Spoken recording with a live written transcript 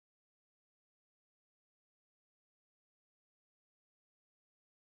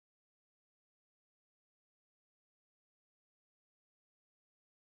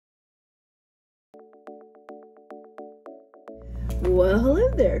Well, hello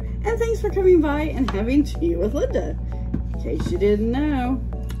there, and thanks for coming by and having tea with Linda. In case you didn't know,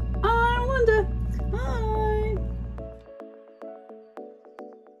 I'm Linda. Hi.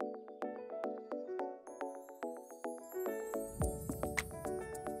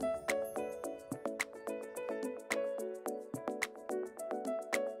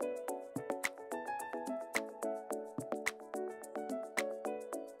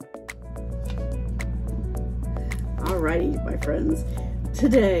 Alrighty, my friends.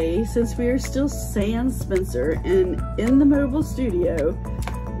 Today, since we are still Sans Spencer and in the mobile studio,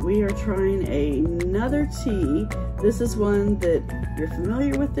 we are trying another tea. This is one that you're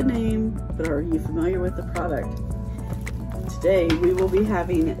familiar with the name, but are you familiar with the product? Today, we will be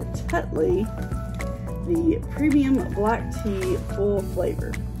having Tetley, the premium black tea full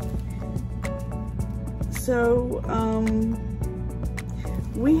flavor. So,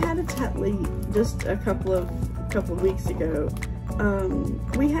 we had a Tetley just a couple of weeks ago.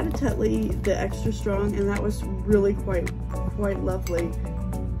 We had a Tetley, the extra strong, and that was really quite lovely.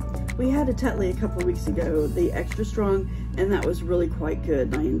 We had a Tetley a couple of weeks ago, the extra strong, and that was really quite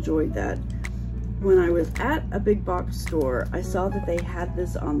good, and I enjoyed that. When I was at a big box store, I saw that they had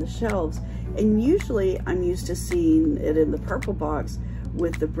this on the shelves, and usually I'm used to seeing it in the purple box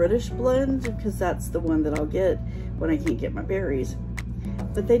with the British blend, because that's the one that I'll get when I can't get my berries.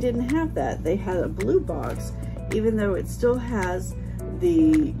 But they didn't have that. They had a blue box, even though it still has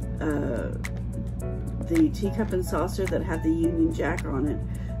the teacup and saucer that had the Union Jack on it.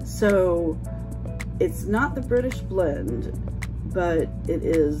 So it's not the British blend, but it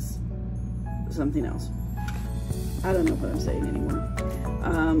is something else. I don't know what I'm saying anymore.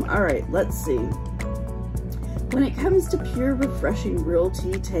 All right, let's see. When it comes to pure, refreshing, real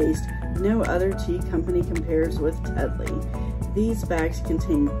tea taste, no other tea company compares with Tetley. These bags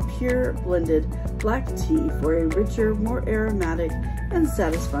contain pure blended black tea for a richer, more aromatic, and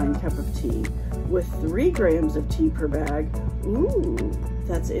satisfying cup of tea. With 3 grams of tea per bag. Ooh,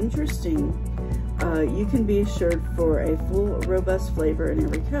 that's interesting. You can be assured for a full, robust flavor in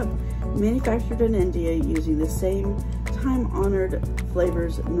every cup. Manufactured in India using the same time-honored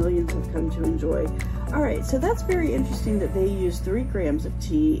flavors millions have come to enjoy. All right, so that's very interesting that they use 3 grams of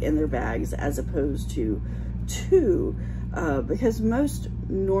tea in their bags as opposed to 2. Because most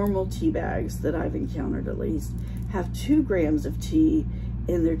normal tea bags that I've encountered, at least, have 2 grams of tea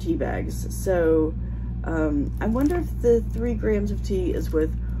in their tea bags. So I wonder if the 3 grams of tea is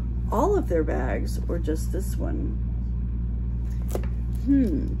with all of their bags or just this one.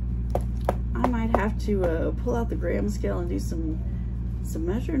 I might have to pull out the gram scale and do some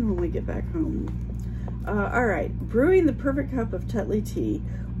measuring when we get back home. All right, brewing the perfect cup of Tetley tea.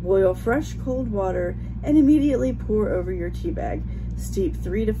 Boil fresh cold water and immediately pour over your tea bag. Steep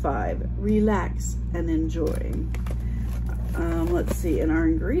 3 to 5. Relax and enjoy. Let's see, and our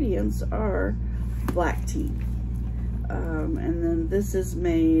ingredients are black tea. And then this is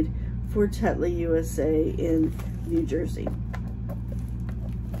made for Tetley USA in New Jersey.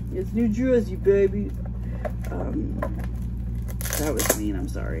 It's New Jersey, baby. That was mean, I'm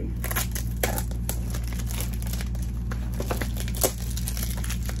sorry.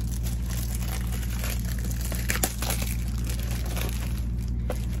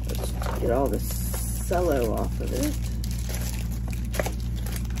 Get all the cello off of it.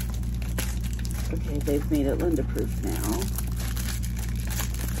 Okay, they've made it Linda proof now.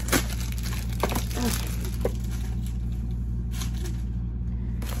 Okay.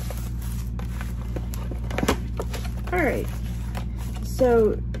 All right,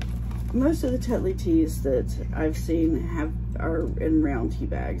 so most of the Tetley teas that I've seen are in round tea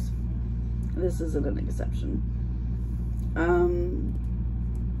bags. This isn't an exception.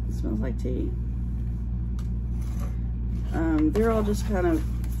 It smells like tea. They're all just kind of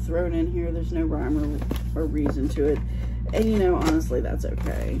thrown in here. There's no rhyme or reason to it. And you know, honestly, that's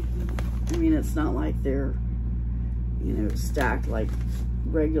okay. I mean, it's not like they're, you know, stacked like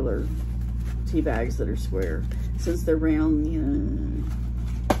regular tea bags that are square. Since they're round, you know,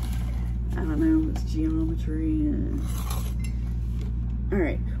 I don't know, it's geometry. All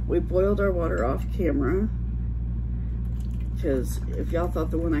right, we boiled our water off camera. Because if y'all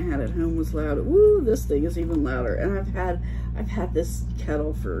thought the one I had at home was loud, woo, this thing is even louder. And I've had this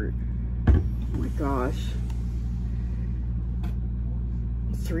kettle for, oh my gosh,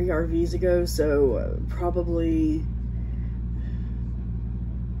 3 RVs ago, so probably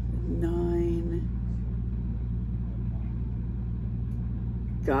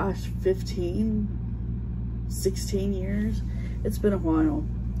 15, 16 years. It's been a while.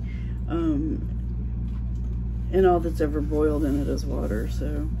 And all that's ever boiled in it is water,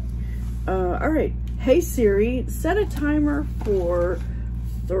 so. All right, Hey Siri, set a timer for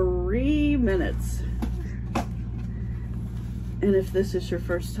 3 minutes. And if this is your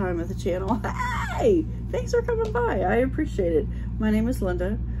first time at the channel, hey, thanks for coming by. I appreciate it. My name is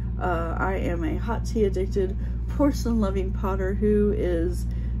Linda. I am a hot tea addicted, porcelain loving potter who is,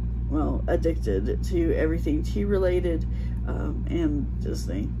 well, addicted to everything tea related and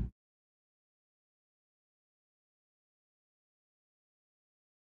Disney.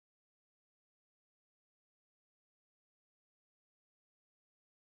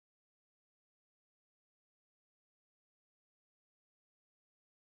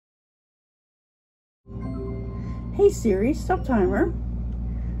 Hey Siri, stop timer.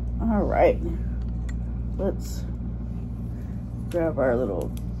 All right, let's grab our little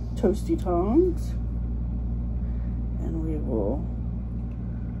toasty tongs and we will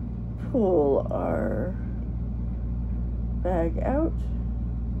pull our bag out.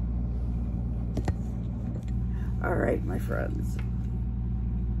 All right, my friends,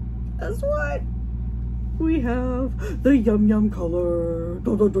 guess what? We have the yum yum color.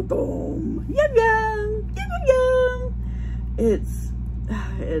 Dum, dum, dum, dum. Yum yum, yum yum. It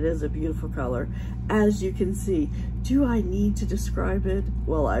is a beautiful color, as you can see. Do I need to describe it?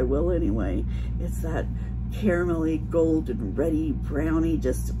 Well, I will anyway. It's that caramelly, golden, ready, browny,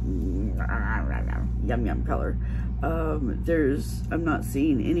 just yum yum color. I'm not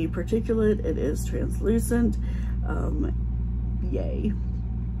seeing any particulate. It is translucent. Yay.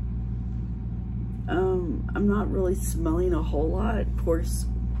 I'm not really smelling a whole lot. Of course,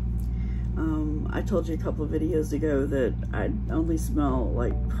 I told you a couple of videos ago that I only smell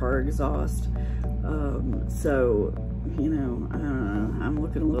like car exhaust. So, you know, I'm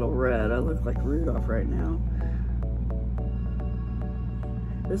looking a little red. I look like Rudolph right now.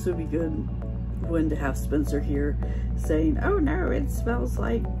 This would be good when to have Spencer here saying, "Oh no, it smells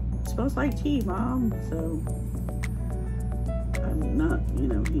like tea, Mom." So I'm not, you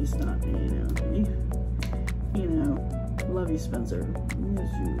know, he's not, you know, love you, Spencer.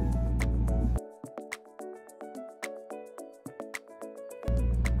 Miss you.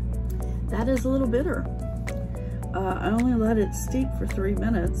 That is a little bitter. I only let it steep for 3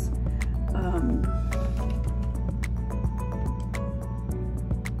 minutes.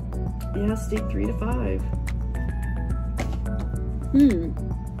 Yeah, steep 3 to 5.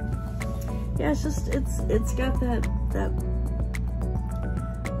 Yeah, it's just, it's got that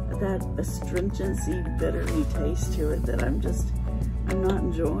astringency, bittery taste to it that I'm not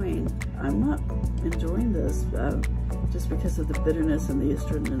enjoying. I'm not enjoying this just because of the bitterness and the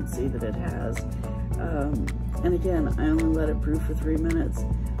astringency that it has. And again, I only let it brew for 3 minutes.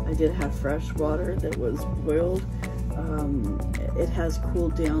 I did have fresh water that was boiled. It has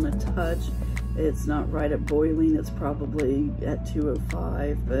cooled down a touch. It's not right at boiling. It's probably at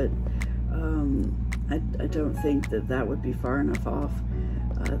 205, but I don't think that would be far enough off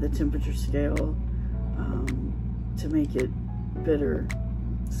the temperature scale to make it bitter.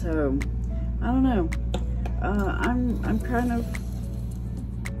 So I don't know. I'm kind of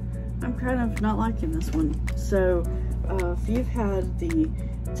not liking this one. So if you've had the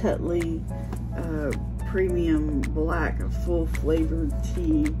Tetley premium black full flavored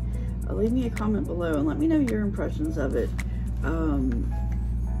tea, leave me a comment below and let me know your impressions of it. And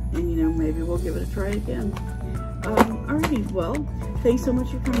you know, maybe we'll give it a try again. Alrighty, well, thanks so much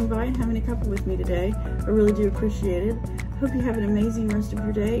for coming by and having a cuppa with me today. I really do appreciate it. Hope you have an amazing rest of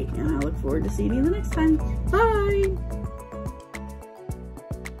your day, and I look forward to seeing you the next time. Bye!